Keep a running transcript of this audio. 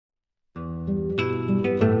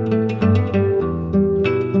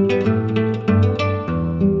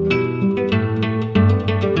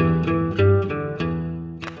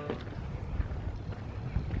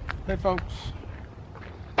folks,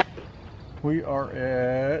 we are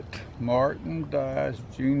at Martin Dice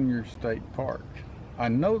Jr. State Park. I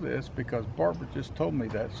know this because Barbara just told me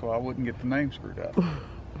that so I wouldn't get the name screwed up.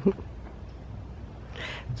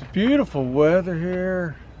 It's beautiful weather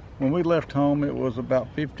here. When we left home it was about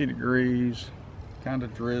 50 degrees, kind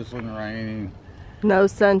of drizzling, raining. No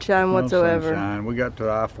sunshine whatsoever. No sunshine. We got to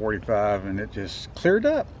I-45 and it just cleared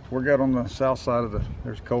up. We got on the south side of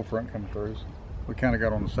there's a cold front coming through. So we kind of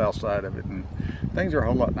got on the south side of it, and things are a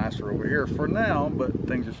whole lot nicer over here for now, but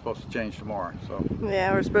things are supposed to change tomorrow. So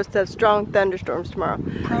yeah, we're supposed to have strong thunderstorms tomorrow.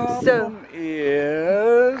 Problem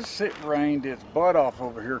is, it rained its butt off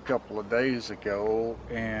over here a couple of days ago,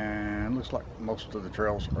 and looks like most of the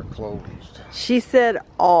trails are closed. She said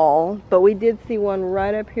all, but we did see one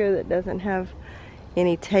right up here that doesn't have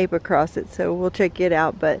any tape across it, so we'll check it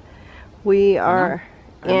out. But we are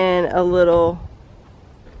in a little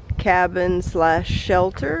cabin slash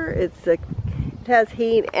shelter. It has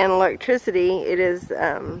heat and electricity. It is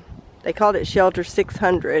they called it shelter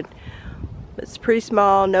 600. It's pretty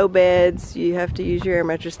small, no beds. You have to use your air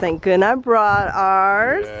mattress. Thank goodness I brought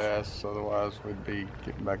ours. Yes, otherwise we'd be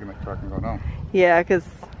getting back in the truck and going home. Yeah, because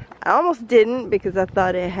I almost didn't because I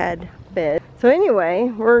thought it had bed. So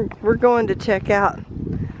anyway, we're going to check out,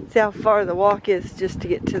 see how far the walk is just to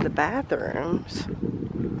get to the bathrooms,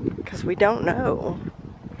 because we don't know.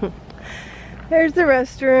 There's the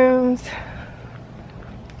restrooms.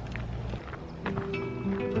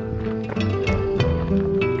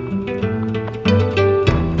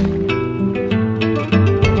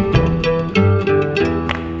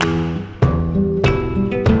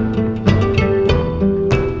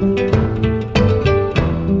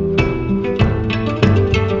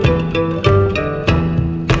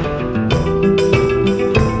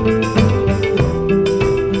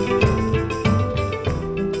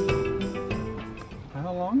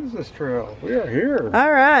 We are here.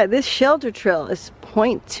 All right, this shelter trail is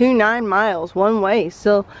 0.29 miles one way,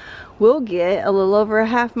 so we'll get a little over a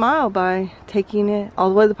half mile by taking it all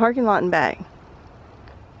the way to the parking lot and back.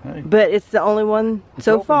 Hey. But it's the only one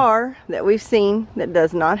so far that we've seen that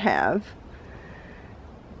does not have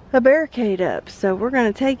a barricade up, so we're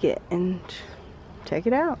going to take it and check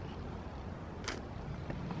it out.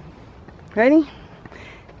 Ready?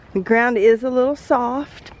 The ground is a little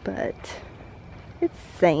soft, but it's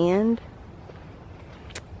sand.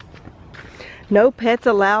 No pets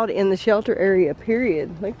allowed in the shelter area,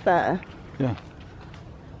 period. Look at that. Yeah.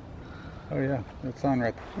 Oh yeah, that's on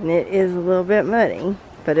right there. And it is a little bit muddy,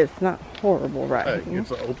 but it's not horrible right Hey, now.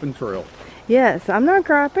 it's an open trail. Yes, I'm not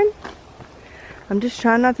griping. I'm just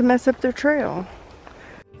trying not to mess up their trail.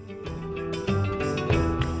 We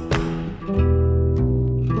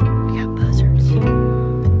got buzzards.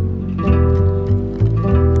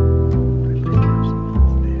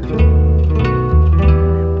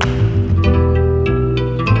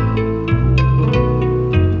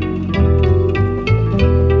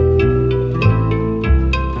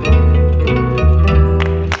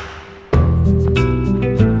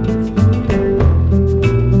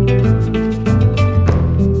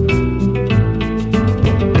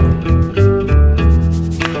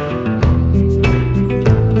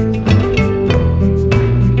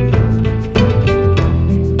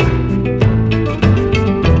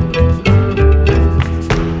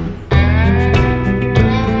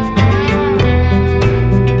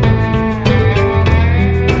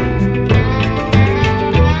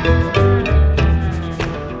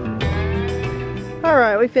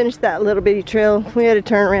 We finished that little bitty trail. We had to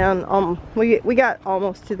turn around. We got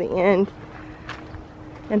almost to the end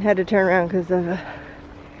and had to turn around because of a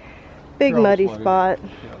big muddy spot.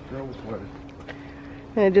 Yeah, trail was flooded.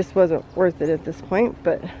 And it just wasn't worth it at this point.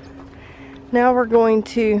 But now we're going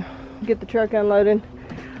to get the truck unloaded.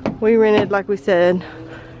 We rented, like we said,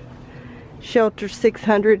 shelter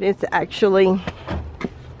 600. It's actually,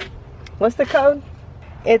 what's the code?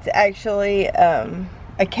 It's actually a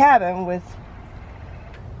cabin with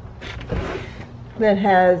that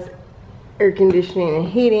has air conditioning and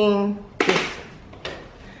heating,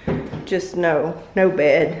 just no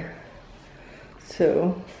bed.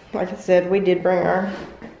 So like I said, we did bring our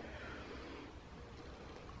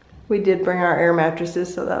air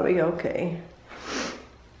mattresses, so that'll be okay.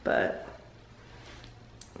 But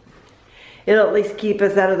it'll at least keep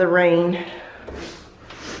us out of the rain,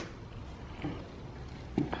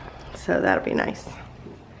 so that'll be nice.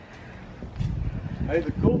 Hey,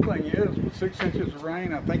 the cool thing is, with 6 inches of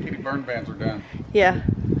rain, I think any burn bans are done. Yeah,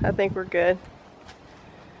 I think we're good.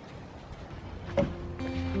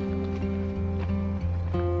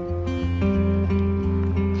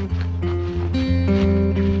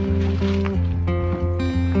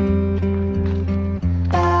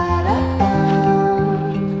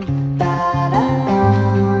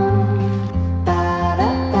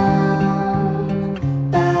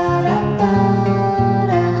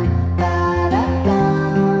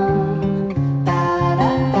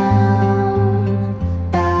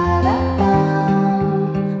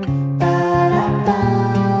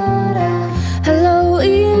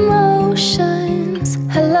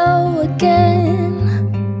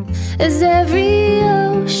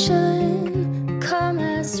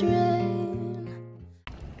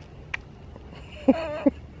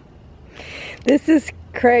 This is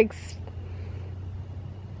Craig's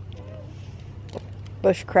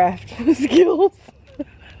bushcraft skills.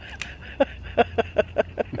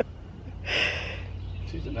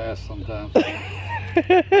 She's an ass sometimes.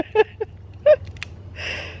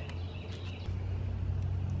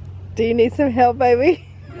 Do you need some help, baby?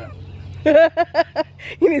 Yeah.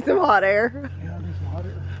 You need some hot air. Yeah, I need some hot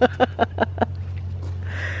air.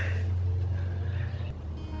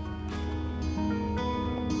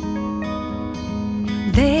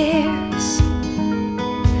 There's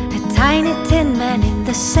a tiny tin man in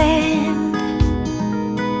the sand.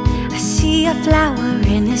 I see a flower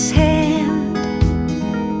in his hand,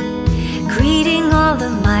 greeting all the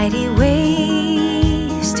mighty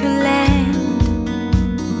waves to land.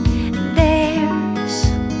 There's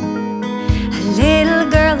a little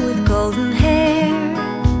girl with golden hair,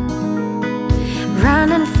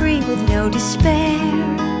 running free with no despair.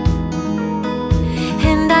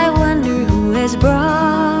 And I wonder who has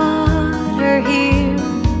brought her here,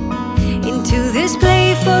 into this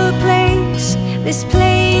playful place, this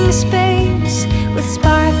playing space with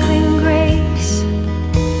sparkling grace.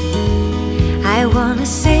 I wanna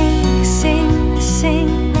sing, sing, sing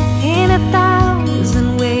in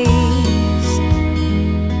 1,000 ways.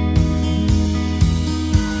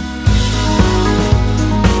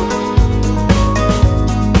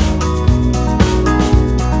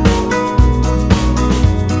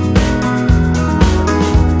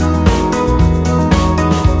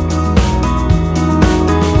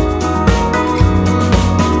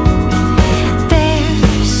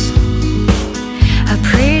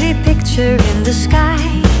 In the sky,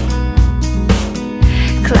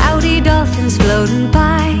 cloudy dolphins floating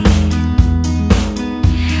by.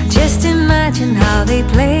 Just imagine how they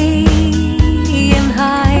play and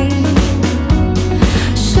hide.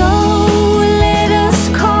 So let us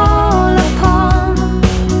call upon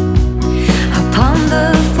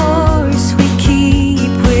the force we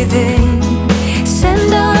keep within.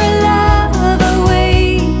 Send our love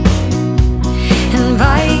away,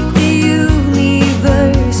 invite the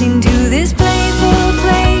universe into this playful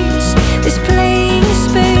place, this playing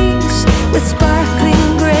space with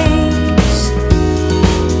sparkling grace.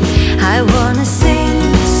 I wanna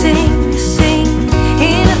sing, sing, sing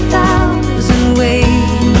in 1,000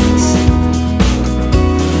 ways.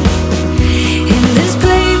 In this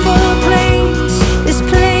playful place, this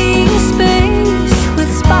playing space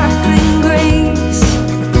with sparkling grace.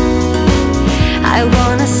 I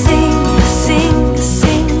wanna sing, sing,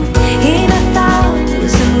 sing in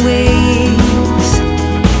 1,000 ways.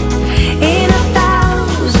 In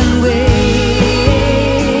 1,000 ways.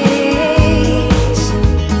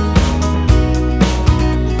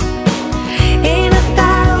 In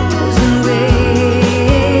 1,000 ways.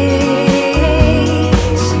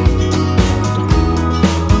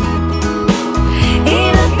 In 1,000 ways. In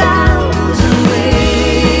 1,000 ways.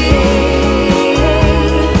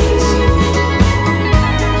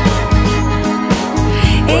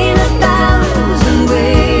 In 1,000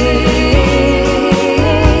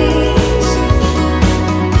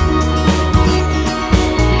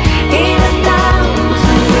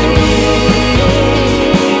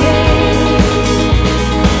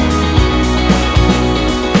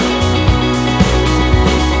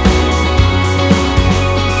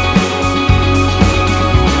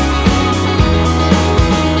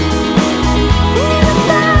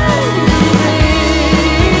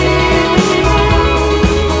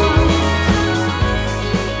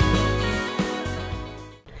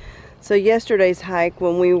 So yesterday's hike,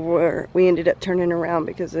 when we ended up turning around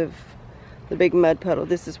because of the big mud puddle,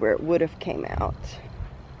 this is where it would have came out.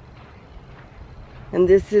 And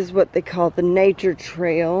this is what they call the nature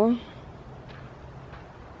trail,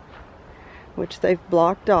 which they've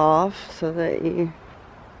blocked off so that you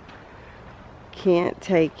can't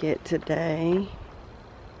take it today.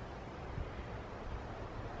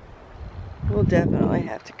 We'll definitely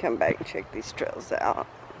have to come back and check these trails out.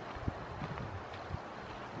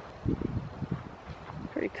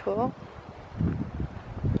 Pretty cool.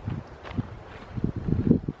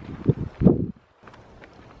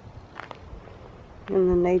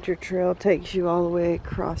 And the nature trail takes you all the way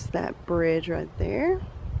across that bridge right there.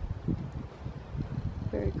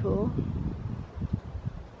 Very cool.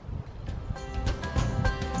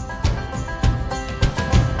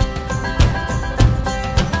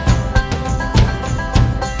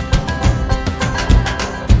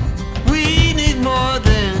 We need more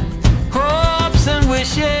than hopes and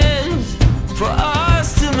wishes for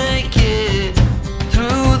us to make it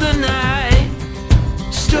through the night.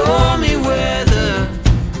 Stormy weather,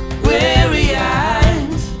 weary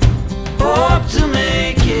eyes, hope to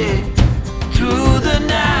make it through the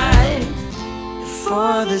night.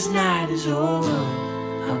 before this night is over,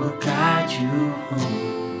 I will guide you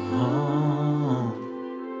home.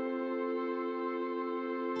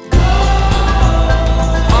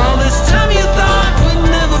 All this time you thought we'd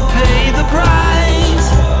never pay the price.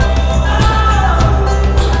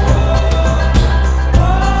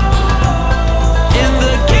 In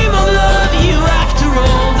the game of love you have to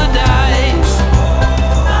roll the dice.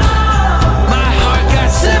 My heart got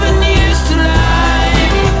 7 years to life.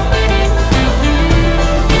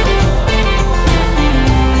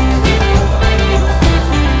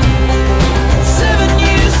 7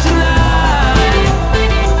 years to life.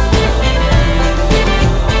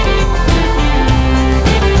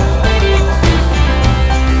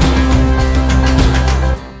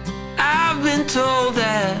 I've been told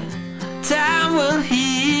that time will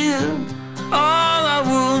heal all our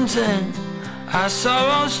wounds and our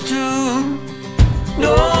sorrows too.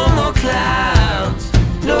 No more clouds,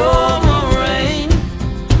 no more rain.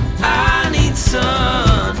 I need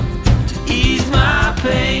sun to ease my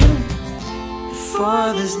pain.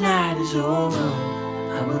 Before this night is over,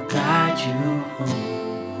 I will guide you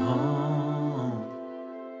home.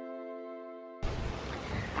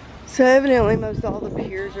 So evidently most all the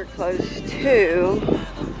piers are closed too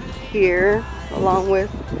here, along with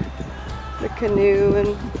the canoe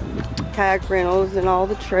and kayak rentals and all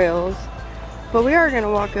the trails. But we are going to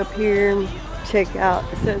walk up here and check out.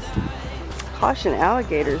 It says, caution,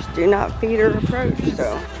 alligators do not feed or approach.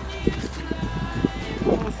 So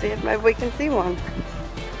we'll see if maybe we can see one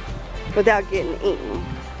without getting eaten.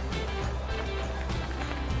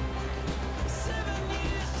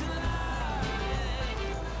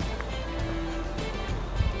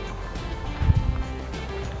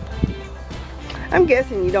 I'm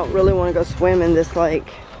guessing you don't really want to go swim in this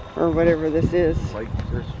lake or whatever this is. Like,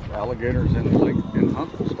 there's alligators in Lake in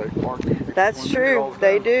Huntsville State Park. That's true.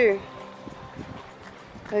 They do.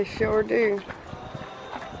 They sure do.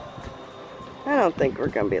 I don't think we're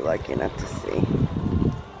going to be lucky enough to see.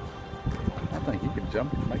 I think you could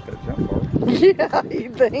jump, make that jump over. Yeah, you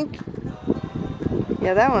think?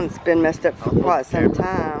 Yeah, that one's been messed up for quite some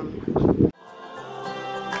time.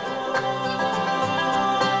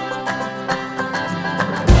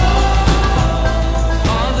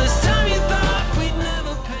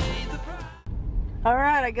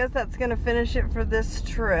 Alright, I guess that's going to finish it for this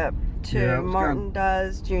trip to Martin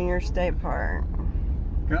Dawes Jr. State Park.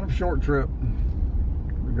 Kind of short trip.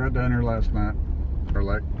 We got down here last night, or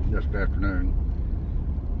like yesterday afternoon.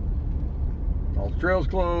 All the trails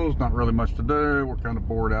closed, not really much to do. We're kind of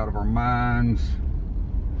bored out of our minds.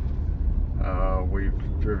 We've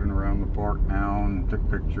driven around the park now and took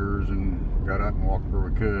pictures and got out and walked where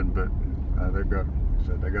we could, but they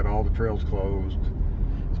got all the trails closed.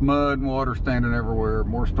 It's mud and water standing everywhere.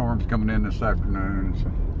 More storms coming in this afternoon. So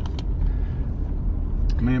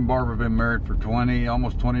me and Barb have been married for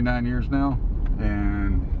almost 29 years now,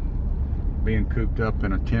 and being cooped up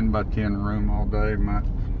in a 10-by-10 room all day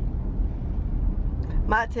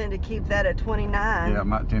might tend to keep that at 29. Yeah,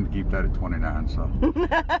 might tend to keep that at 29. So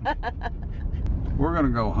we're gonna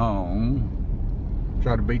go home,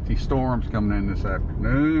 try to beat these storms coming in this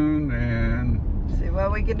afternoon, and see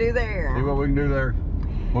what we can do there. See what we can do there.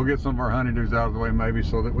 We'll get some of our honeydews out of the way maybe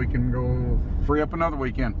so that we can go free up another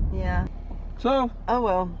weekend. Yeah. So, oh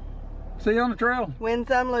well. See you on the trail. Win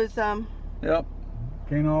some, lose some. Yep.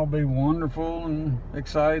 Can't all be wonderful and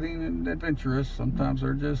exciting and adventurous. Sometimes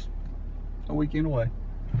they're just a weekend away.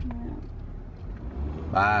 Yeah.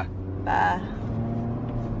 Bye. Bye.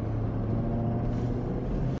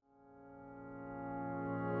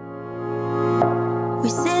 We're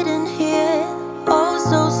sitting here, oh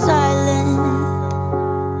so silent,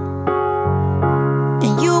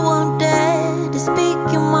 and you won't dare to speak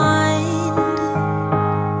your mind.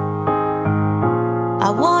 I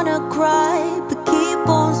wanna cry, but keep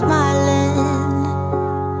on smiling,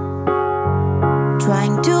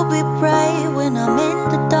 trying to be brave when I'm in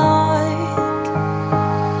the dark.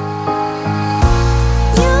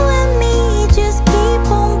 You and me just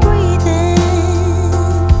keep on breathing,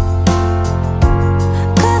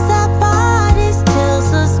 'cause our bodies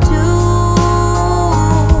tells us to.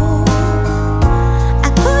 I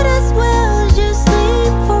could as well just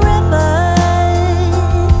sleep forever.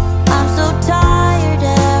 I'm so tired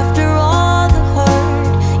after all the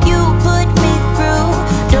hurt you put me through.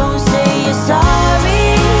 Don't say you're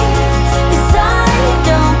sorry, 'cause I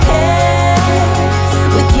don't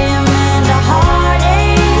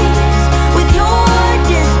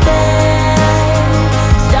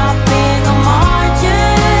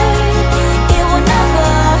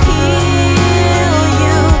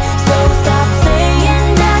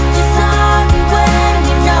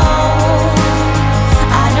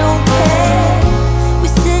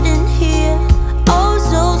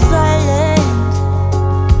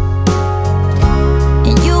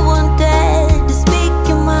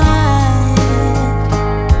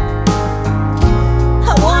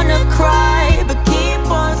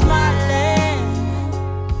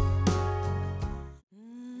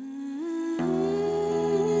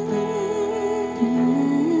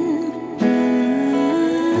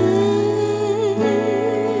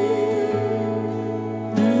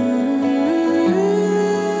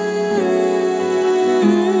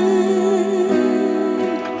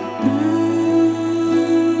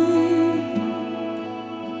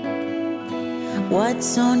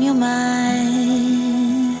What's on your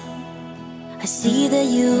mind? I see that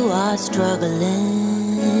you are struggling.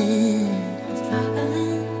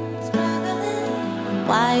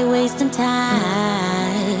 Why wasting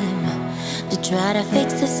time to try to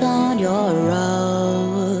fix this on your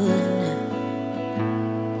own?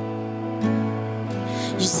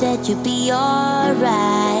 You said you'd be alright,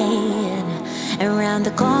 and round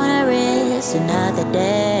the corner is another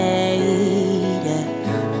day.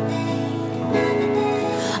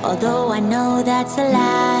 Although I know that's a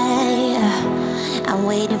lie, I'm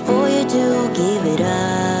waiting for you to give it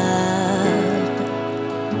up.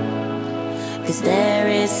 'Cause there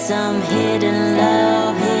is some hidden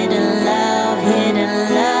love, hidden love, hidden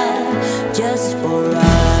love just for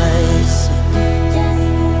us.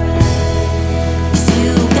 'Cause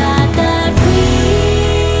you got that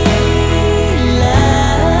free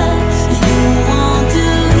love. You want to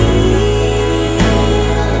heal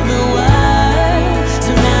the world.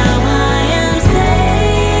 So now I am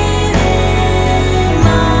saving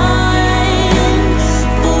mine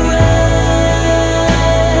for us.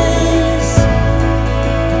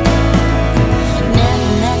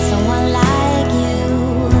 Never met someone like you.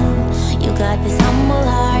 You got this humble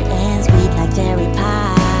heart and sweet like cherry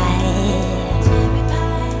pie.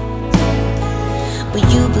 But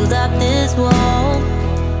you build up this wall.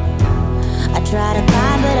 I try to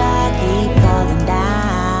climb, but I keep falling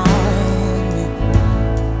down.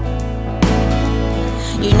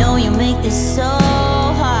 You know you make this so